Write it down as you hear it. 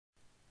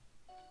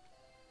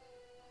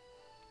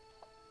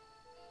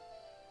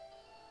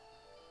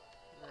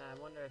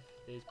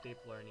if these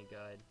people are any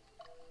good.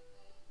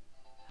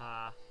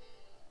 Ha.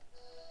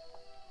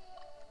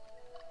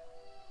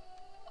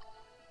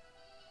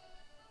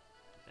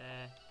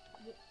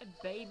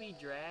 A baby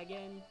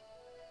dragon?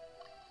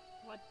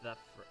 What the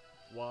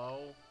Whoa,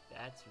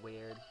 that's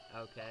weird.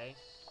 Okay.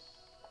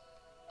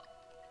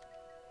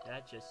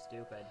 That's just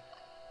stupid.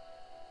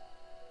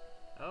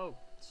 Oh,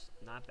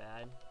 not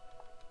bad.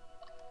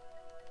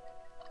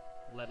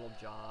 Little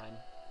John.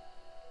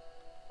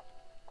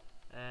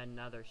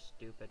 Another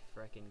stupid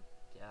frickin'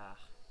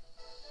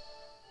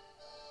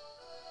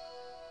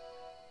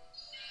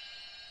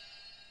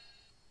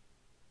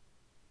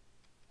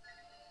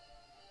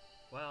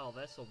 Well,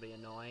 this'll be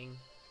annoying.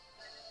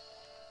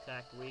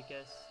 Attack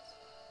weakest.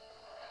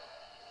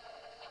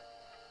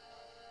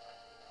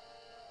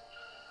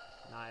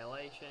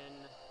 Annihilation.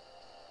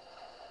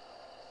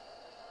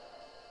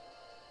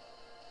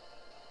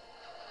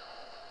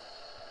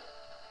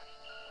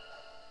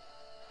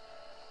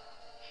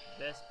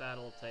 This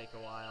battle will take a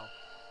while.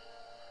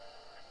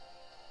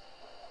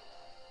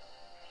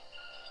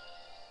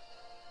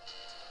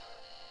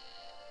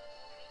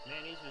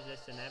 Man, he's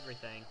resisting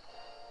everything.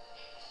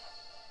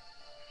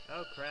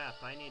 Oh crap,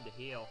 I need to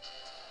heal.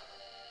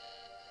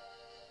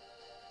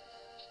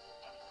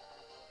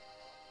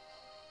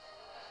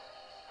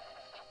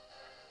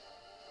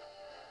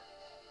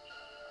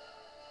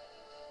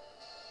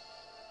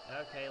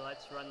 Okay,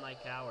 let's run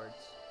like cowards.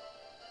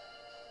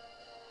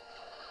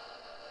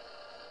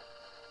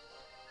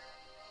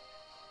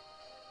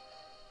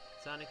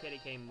 Sonic Kitty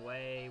came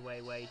way,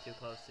 way, way too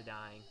close to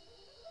dying.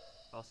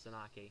 Well,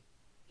 Sanaki.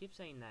 Keep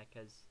saying that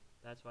because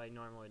that's what I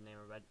normally would name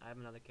her, but I have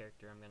another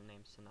character I'm gonna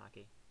name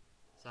Sanaki.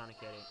 Sonic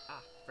Kitty.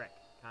 Ah, frick.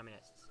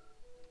 Communists.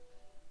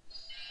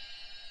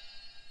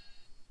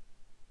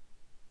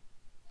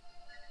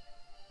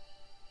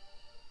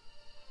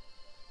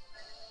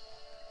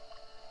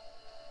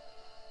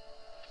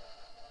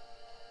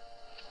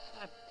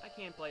 I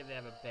can't believe they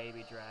have a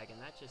baby dragon.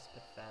 That's just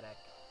pathetic.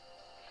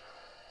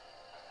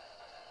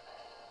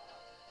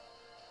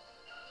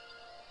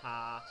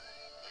 Ha.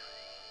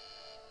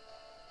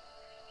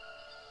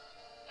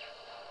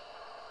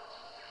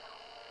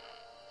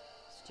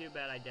 It's too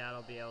bad I doubt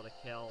I'll be able to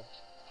kill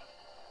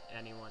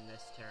anyone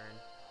this turn.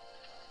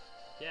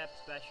 Yep,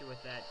 especially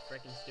with that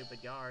frickin'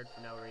 stupid guard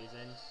for no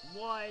reason.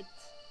 What?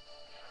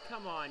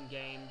 Come on,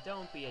 game.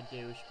 Don't be a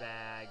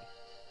douchebag.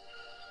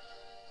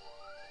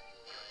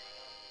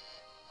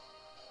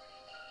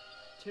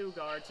 2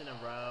 guards in a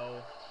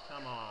row.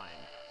 Come on.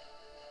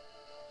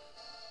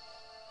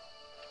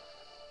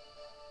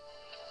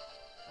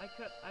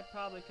 I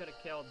probably could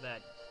have killed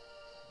that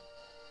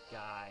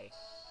guy.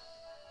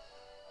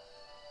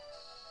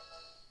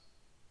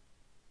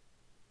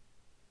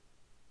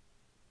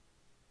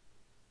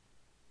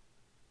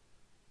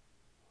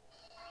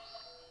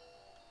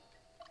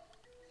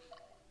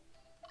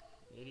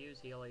 Need to use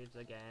heal leaves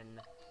again.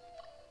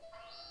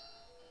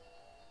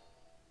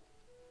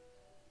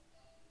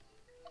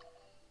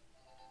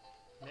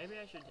 Maybe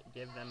I should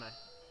give them a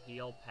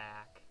heal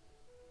pack.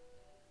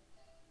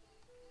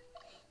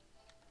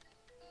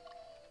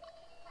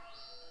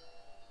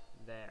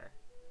 There.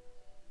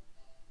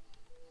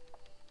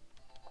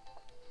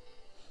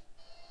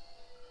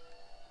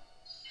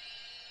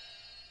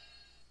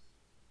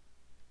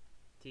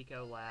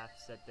 Tico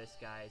laughs at this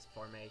guy's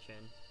formation.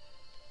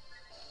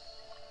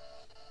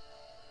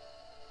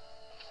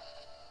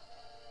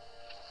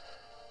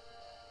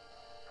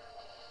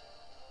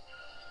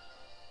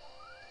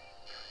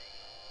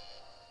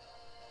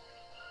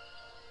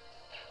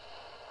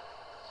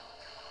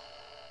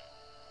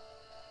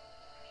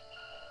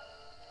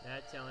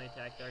 That's the only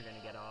attack they're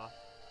gonna get off.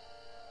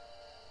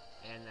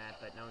 And that,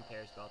 but no one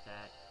cares about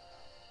that.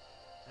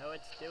 No,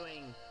 it's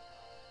doing...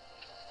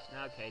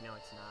 Okay, no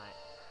it's not.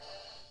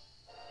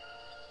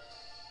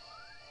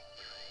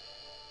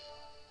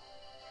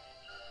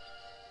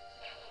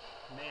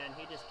 Man,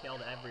 he just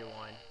killed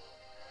everyone.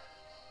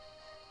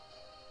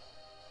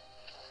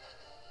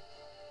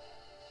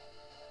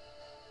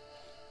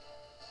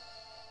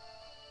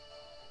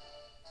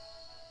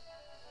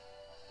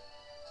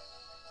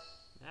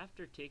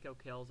 After Tico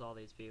kills all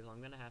these people,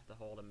 I'm gonna have to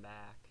hold him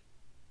back.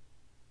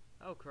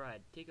 Oh crud,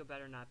 Tico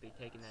better not be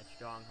taking that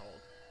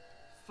stronghold.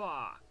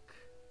 Fuck!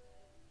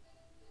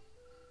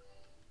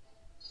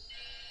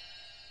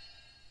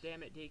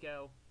 Damn it,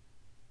 Tico.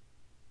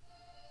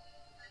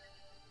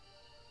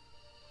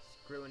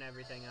 Screwing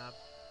everything up.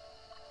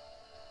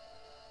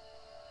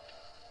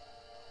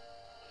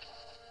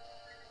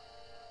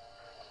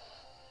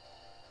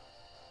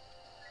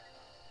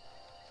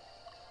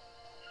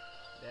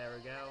 There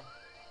we go.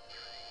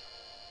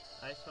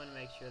 I just want to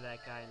make sure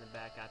that guy in the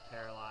back got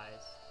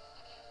paralyzed.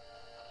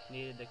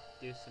 Needed to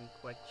do some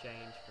quick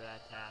change for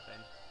that to happen.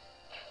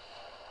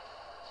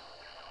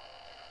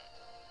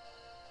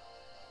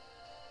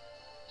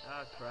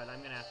 Oh crud,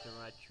 I'm gonna have to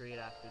retreat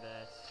after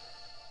this.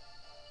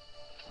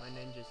 My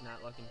ninja's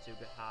not looking too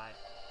good hot.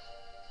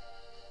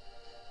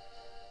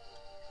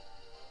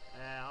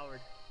 I'll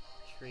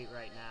retreat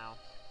right now.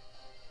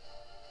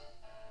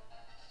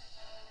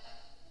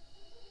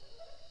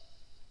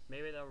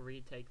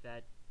 retake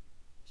that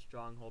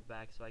stronghold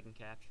back so I can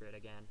capture it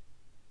again.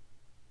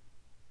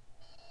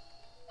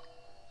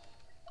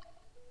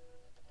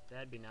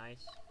 That'd be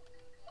nice.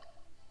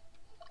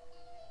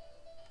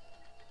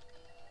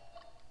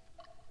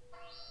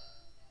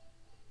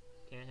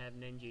 Can't have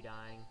Ninja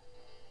dying.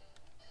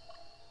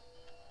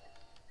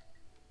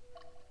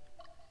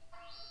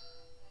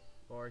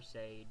 Or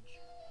Sage.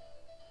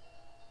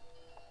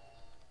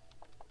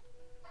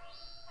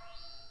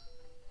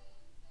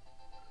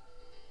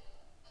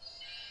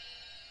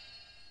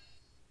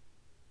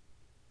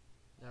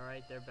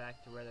 Alright, they're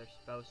back to where they're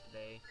supposed to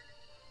be.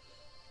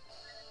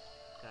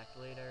 Attack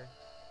leader.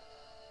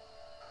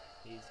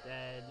 He's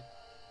dead.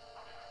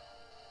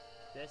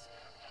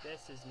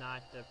 This is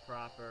not the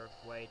proper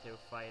way to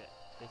fight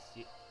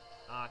this.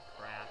 Ah,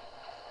 crap.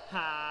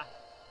 Ha!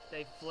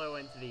 They flew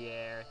into the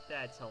air.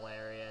 That's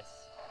hilarious.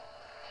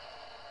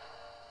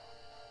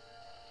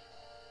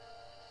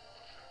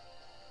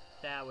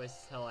 That was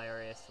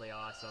hilariously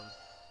awesome.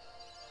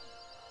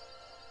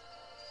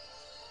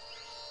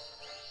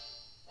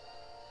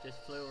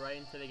 Just flew right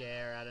into the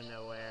air out of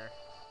nowhere.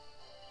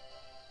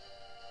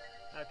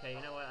 Okay,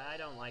 you know what? I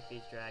don't like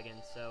these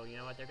dragons, so you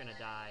know what? They're gonna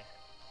die.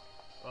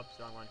 Whoops,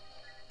 wrong one.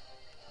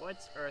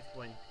 What's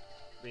Earthwind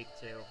weak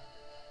to?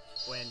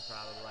 Wind,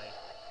 probably.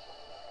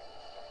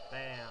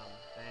 Bam,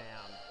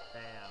 bam,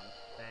 bam,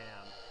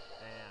 bam,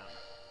 bam,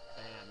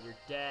 bam. You're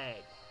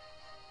dead.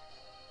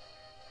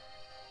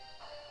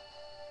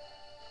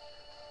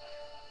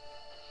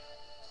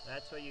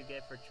 That's what you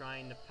get for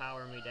trying to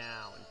power me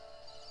down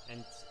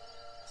and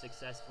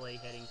successfully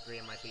hitting 3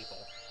 of my people.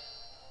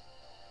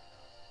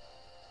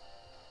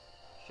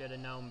 Should have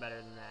known better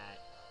than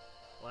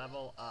that.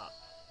 Level up.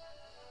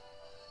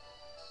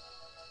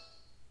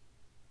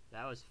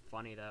 That was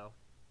funny, though.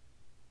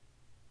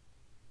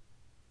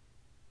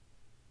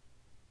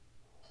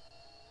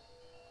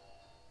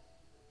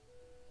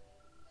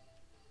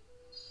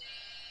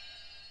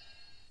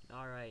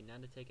 Alright, now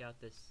to take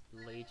out this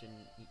Legion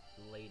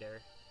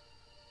leader.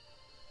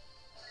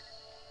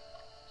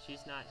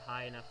 She's not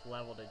high enough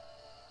level to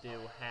do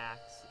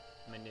hacks,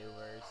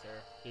 maneuvers,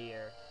 or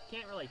here.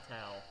 Can't really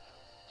tell.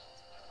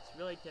 It's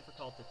really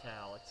difficult to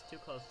tell. It's too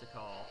close to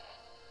call.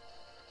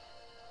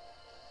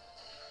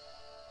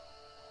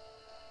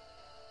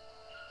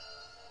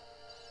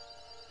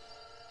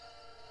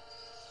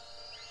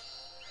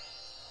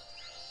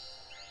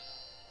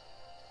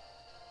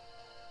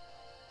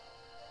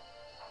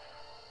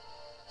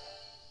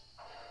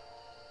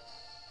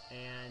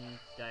 And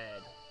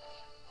dead.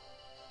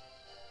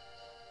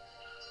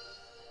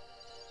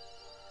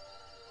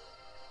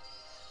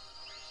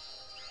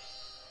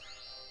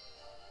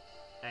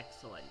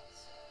 Excellent.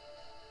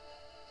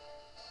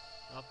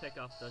 I'll pick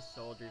up those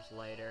soldiers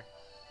later.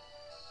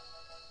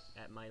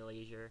 At my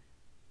leisure.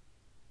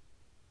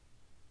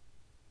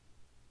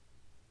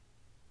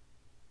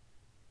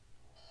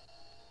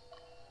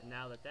 And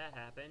now that that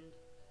happened,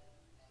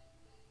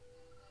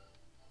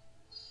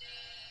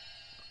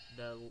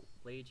 the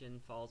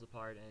Legion falls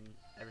apart and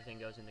everything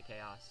goes into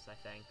chaos, I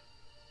think.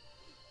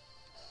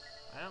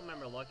 I don't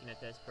remember looking at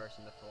this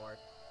person before.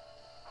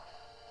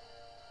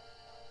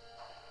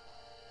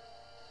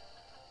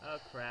 Oh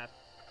crap.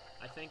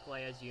 I think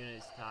Leia's unit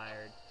is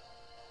tired.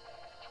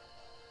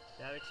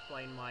 That would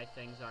explain why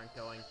things aren't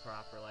going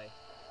properly.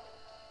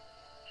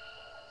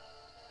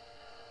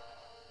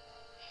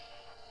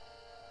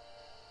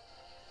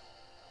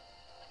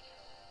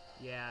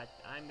 Yeah,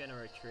 I'm gonna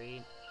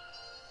retreat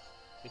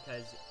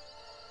because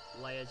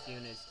Leia's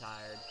unit is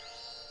tired.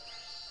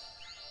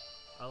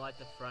 I'll let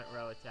the front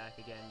row attack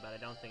again, but I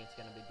don't think it's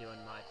gonna be doing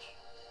much.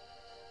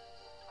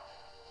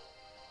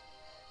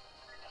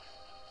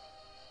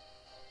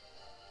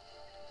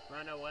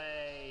 Run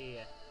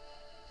away!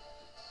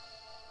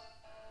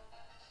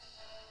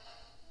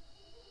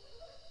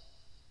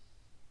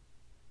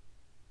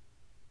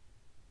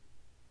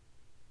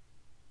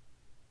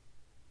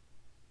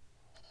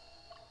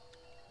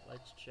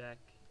 Let's check.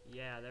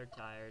 Yeah, they're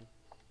tired.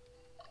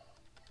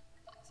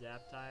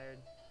 Zap tired?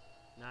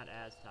 Not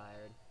as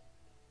tired.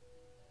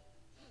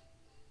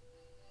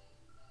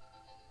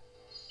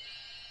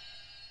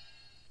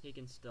 He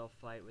can still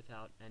fight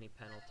without any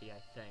penalty,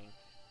 I think.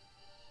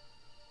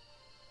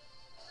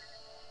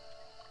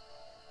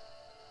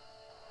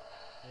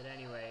 At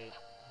any rate,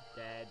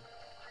 dead.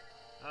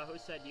 Oh, who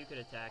said you could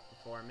attack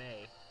before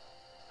me?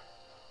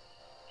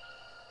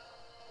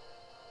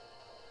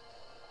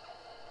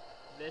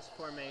 This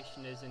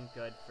formation isn't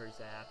good for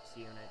Zap's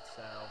unit,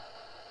 so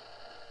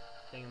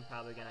I think I'm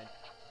probably gonna...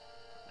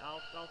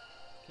 I'll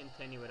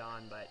continue it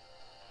on, but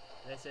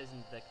this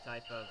isn't the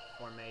type of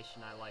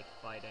formation I like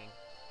fighting.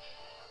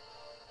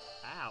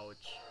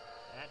 Ouch!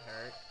 That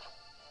hurt.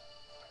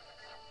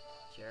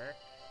 Jerk.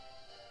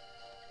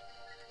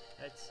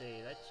 Let's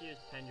see, let's use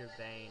Pender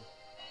Bane.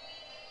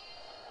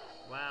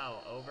 Wow,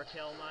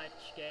 overkill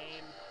much,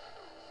 game?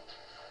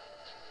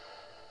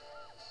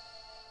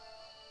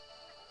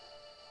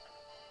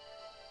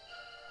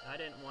 I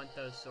didn't want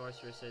those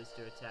sorceresses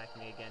to attack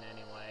me again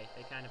anyway.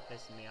 They kind of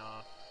pissed me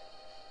off.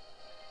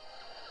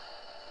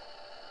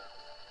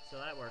 So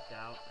that worked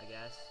out, I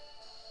guess.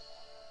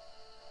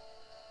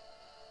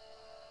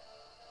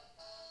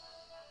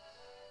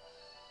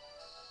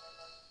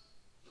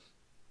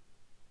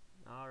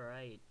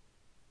 Alright.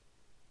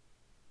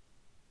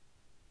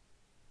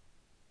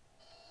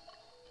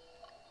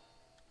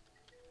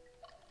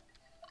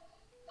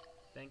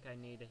 Think I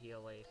need a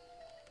heal leaf.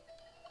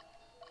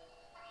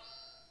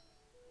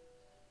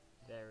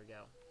 There we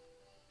go.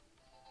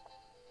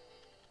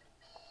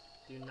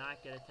 Do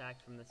not get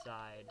attacked from the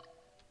side.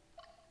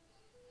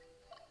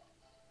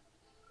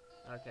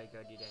 Okay,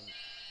 good, you didn't.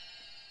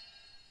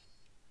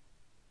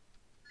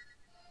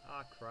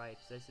 Aw,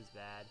 cripes, this is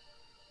bad.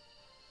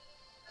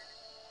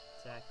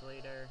 Attack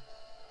leader.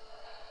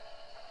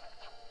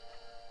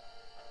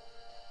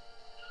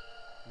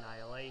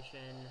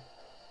 Annihilation.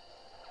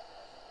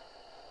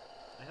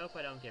 I hope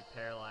I don't get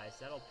paralyzed,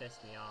 that'll piss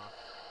me off.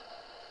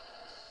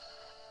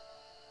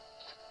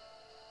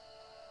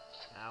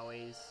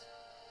 Owies.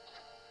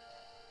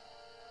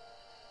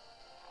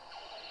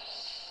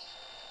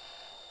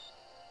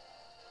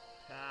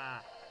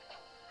 Ah.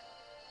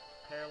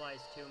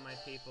 Paralyzed two of my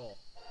people.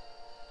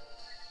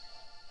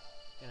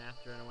 Gonna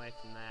have to run away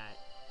from that.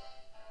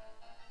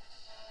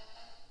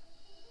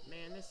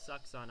 Man, this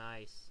sucks on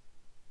ice.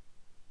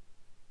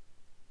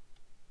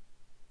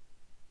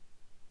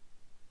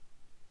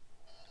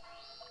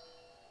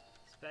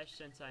 Especially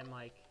since I'm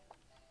like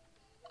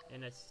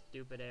in a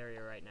stupid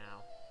area right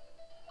now.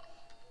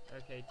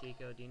 Okay,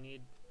 Tico, do you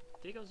need...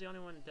 Tico's the only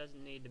one that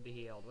doesn't need to be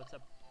healed. What's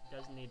up?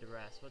 Doesn't need to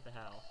rest. What the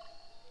hell?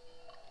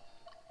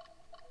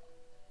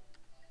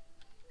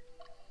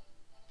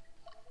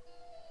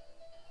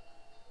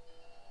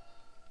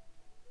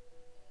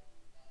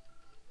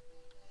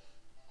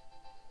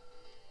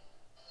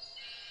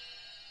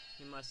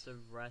 He must have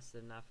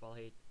rested enough while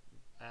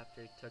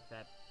after he took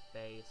that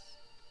base.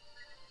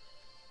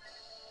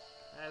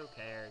 Who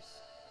cares?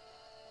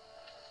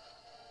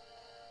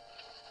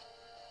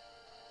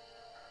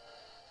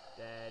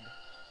 Dead.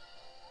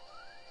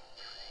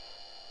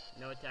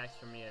 No attacks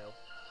from you.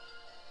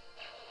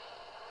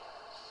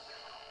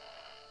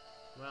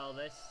 Well,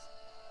 this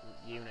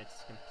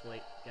unit's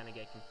gonna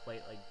get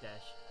completely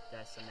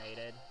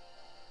decimated.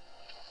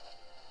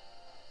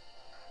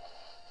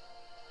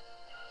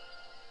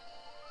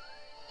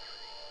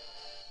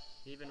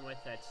 Even with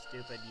that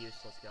stupid,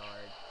 useless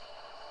guard.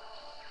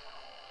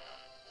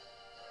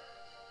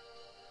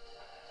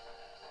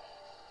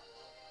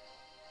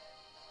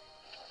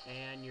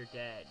 And you're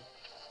dead.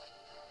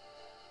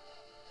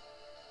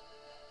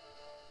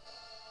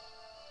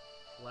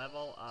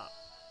 Level up.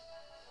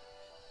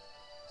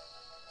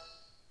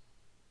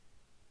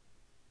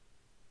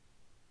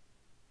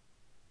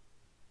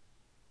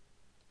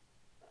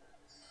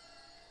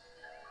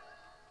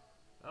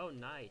 Oh,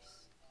 nice.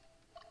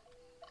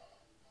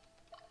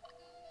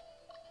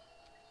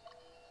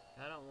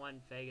 I don't want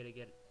Vega to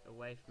get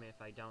away from me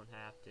if I don't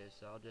have to,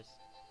 so I'll just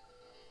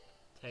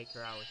take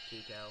her out with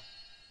Tico.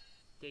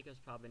 Tico's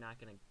probably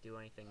not going to do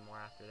anything more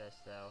after this,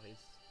 though.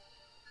 He's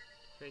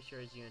pretty sure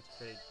his unit's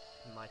pretty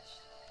much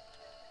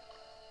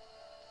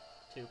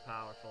too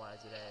powerful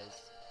as it is.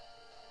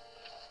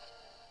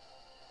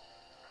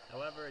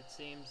 However, it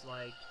seems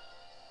like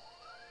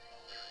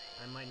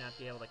I might not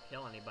be able to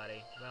kill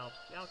anybody. Well,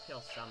 I'll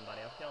kill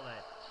somebody. I'll kill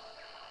that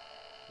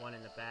one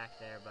in the back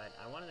there, but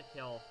I wanted to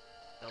kill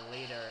the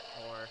leader,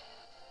 or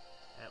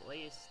at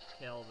least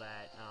kill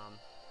that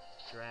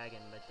dragon,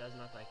 but it doesn't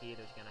look like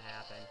either's gonna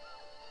happen.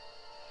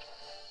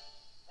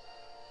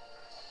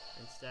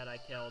 Instead, I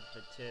killed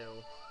the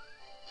two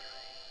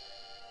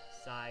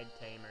side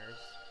tamers.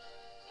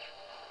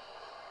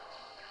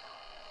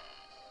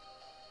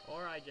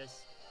 Or I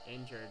just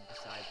injured the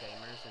side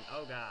tamers, and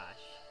oh gosh.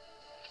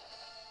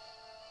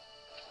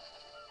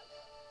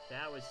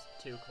 That was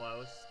too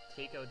close.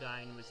 Tico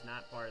dying was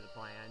not part of the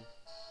plan.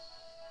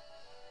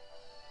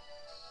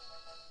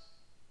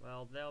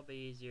 Well, they'll be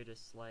easier to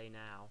slay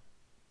now.